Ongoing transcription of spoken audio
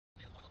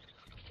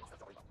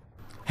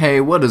Hey,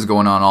 what is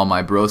going on, all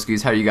my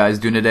broskies? How are you guys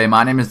doing today?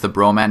 My name is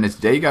TheBromann, and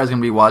today you guys are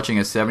going to be watching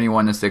a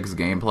 71-6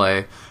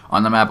 gameplay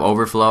on the map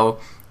Overflow.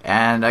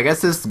 And I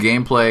guess this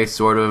gameplay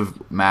sort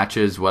of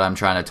matches what I'm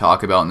trying to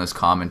talk about in this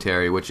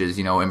commentary, which is,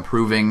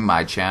 improving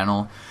my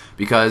channel.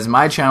 Because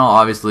my channel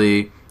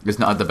obviously is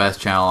not the best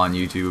channel on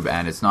YouTube,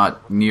 and it's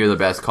not near the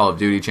best Call of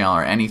Duty channel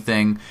or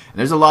anything.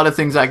 There's a lot of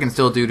things I can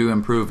still do to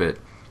improve it.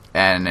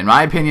 And in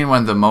my opinion,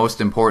 one of the most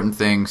important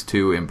things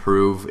to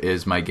improve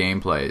is my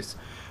gameplays.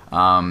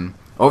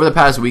 Over the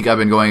past week, I've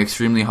been going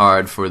extremely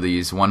hard for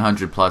these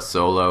 100 plus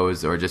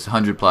solos, or just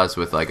 100 plus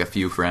with like a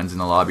few friends in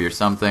the lobby or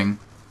something.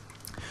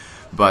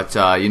 But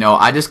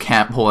I just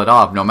can't pull it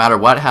off. No matter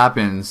what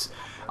happens,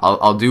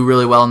 I'll do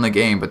really well in the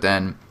game, but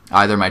then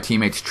either my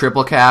teammates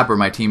triple cap or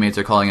my teammates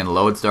are calling in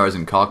load stars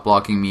and cock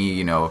blocking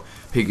me,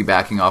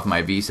 piggybacking off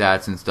my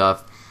VSATs and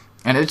stuff.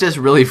 And it's just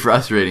really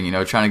frustrating,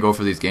 trying to go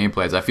for these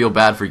gameplays. I feel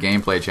bad for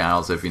gameplay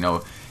channels if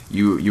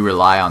you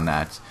rely on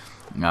that.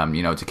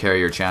 To carry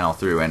your channel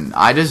through, and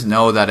I just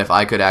know that if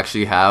I could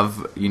actually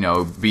have,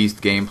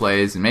 beast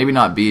gameplays, and maybe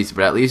not beast,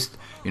 but at least,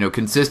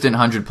 consistent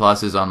 100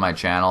 pluses on my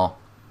channel,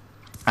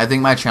 I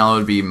think my channel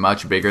would be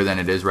much bigger than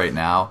it is right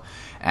now.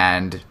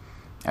 And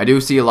I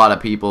do see a lot of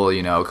people,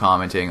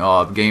 commenting,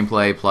 oh,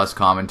 gameplay plus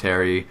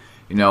commentary,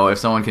 if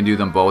someone can do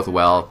them both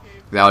well,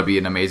 that would be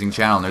an amazing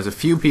channel. And there's a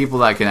few people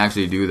that can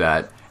actually do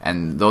that,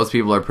 and those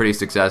people are pretty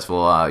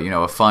successful.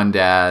 A fun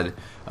dad.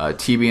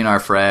 TB and our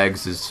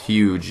frags is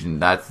huge, and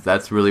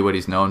that's really what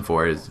he's known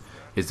for, is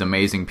his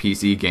amazing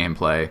PC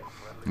gameplay,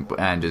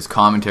 and his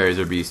commentaries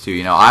are beast too.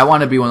 I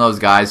want to be one of those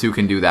guys who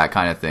can do that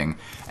kind of thing,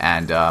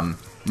 and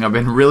I've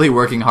been really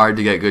working hard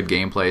to get good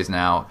gameplays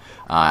now.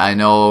 I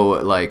know,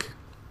 like,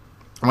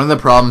 one of the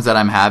problems that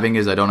I'm having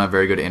is I don't have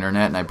very good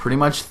internet, and I pretty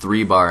much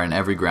 3-bar in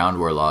every ground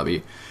war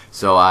lobby,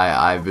 so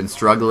I've been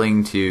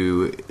struggling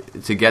to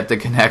get the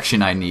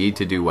connection I need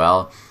to do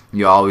well.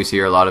 You always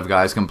hear a lot of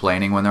guys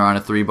complaining when they're on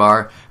a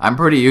 3-bar. I'm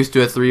pretty used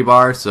to a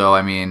 3-bar, so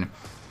I mean,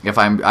 if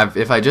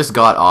I just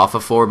got off a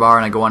 4-bar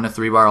and I go on a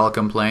 3-bar, I'll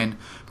complain.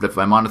 But if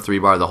I'm on a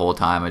 3-bar the whole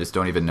time, I just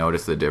don't even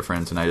notice the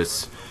difference, and I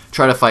just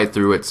try to fight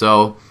through it.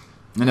 So,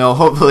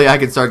 hopefully I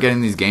can start getting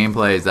these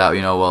gameplays that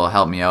will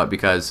help me out,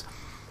 because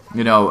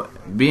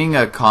being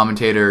a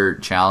commentator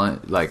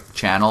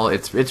channel,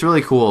 it's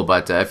really cool.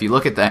 But if you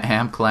look at the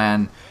Amp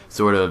Clan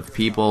sort of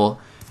people,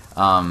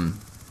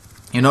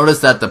 you notice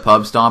that the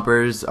pub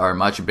stompers are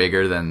much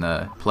bigger than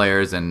the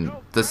players, and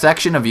the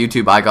section of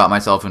YouTube I got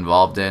myself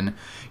involved in,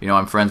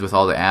 I'm friends with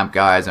all the amp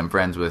guys, I'm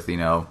friends with,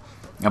 a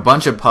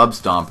bunch of pub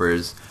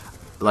stompers.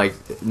 Like,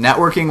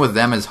 networking with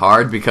them is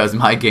hard because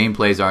my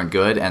gameplays aren't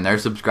good, and their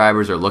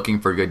subscribers are looking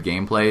for good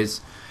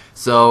gameplays.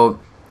 So,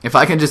 if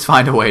I can just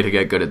find a way to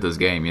get good at this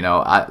game,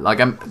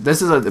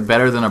 this is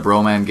better than a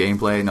Bromann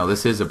gameplay. No,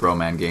 this is a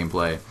Bromann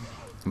gameplay.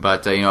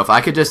 But, if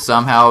I could just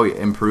somehow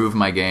improve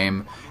my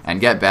game and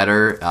get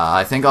better,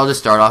 I think I'll just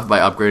start off by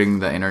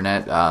upgrading the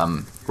internet.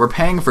 We're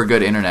paying for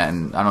good internet,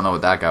 and I don't know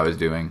what that guy was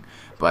doing.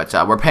 But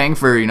we're paying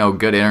for,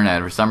 good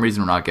internet. For some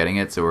reason, we're not getting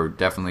it, so we're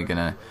definitely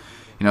going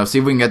to, see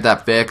if we can get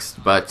that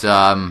fixed. But,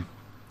 yeah,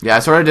 I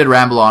sort of did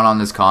ramble on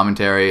this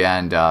commentary,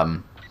 and,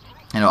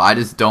 I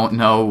just don't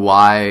know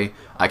why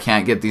I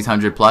can't get these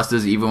 100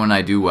 pluses, even when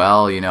I do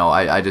well.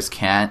 I just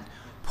can't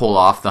pull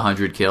off the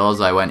 100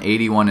 kills. I went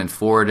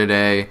 81-4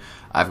 today.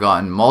 I've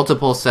gotten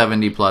multiple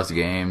 70 plus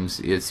games.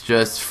 It's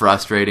just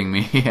frustrating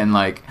me, and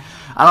I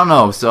don't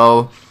know.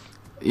 So,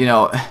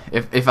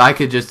 if I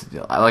could just,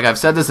 I've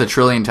said this a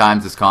trillion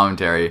times, this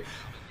commentary,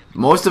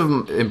 most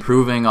of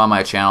improving on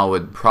my channel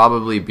would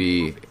probably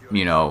be,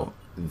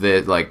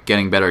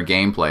 getting better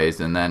gameplays,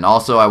 and then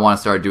also I want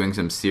to start doing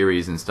some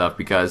series and stuff,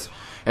 because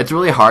it's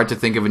really hard to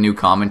think of a new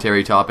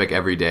commentary topic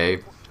every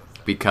day,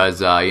 because,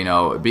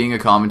 being a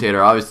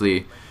commentator,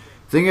 obviously,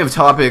 thinking of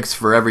topics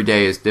for every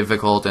day is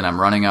difficult, and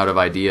I'm running out of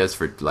ideas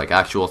for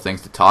actual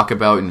things to talk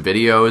about in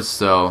videos.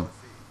 So,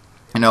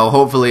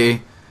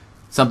 hopefully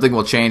something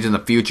will change in the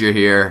future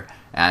here,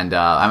 and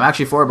I'm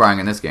actually 4-barring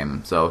in this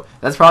game, so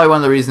that's probably one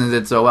of the reasons it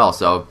did so well.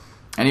 So,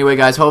 anyway,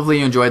 guys, hopefully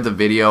you enjoyed the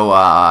video.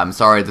 I'm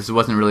sorry, this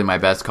wasn't really my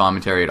best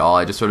commentary at all.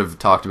 I just sort of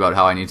talked about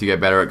how I need to get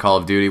better at Call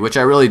of Duty, which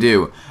I really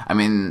do. I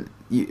mean,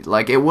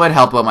 it would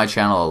help out my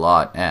channel a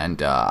lot,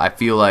 and I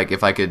feel like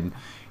if I could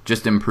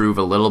just improve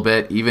a little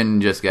bit,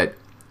 even just get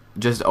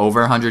just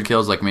over 100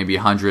 kills, like maybe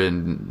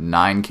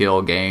 109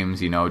 kill games,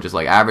 just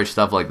average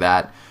stuff like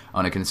that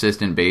on a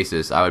consistent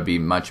basis, I would be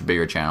much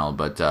bigger channel.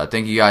 But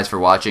thank you guys for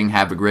watching.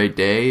 Have a great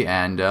day,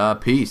 and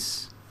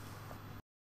peace.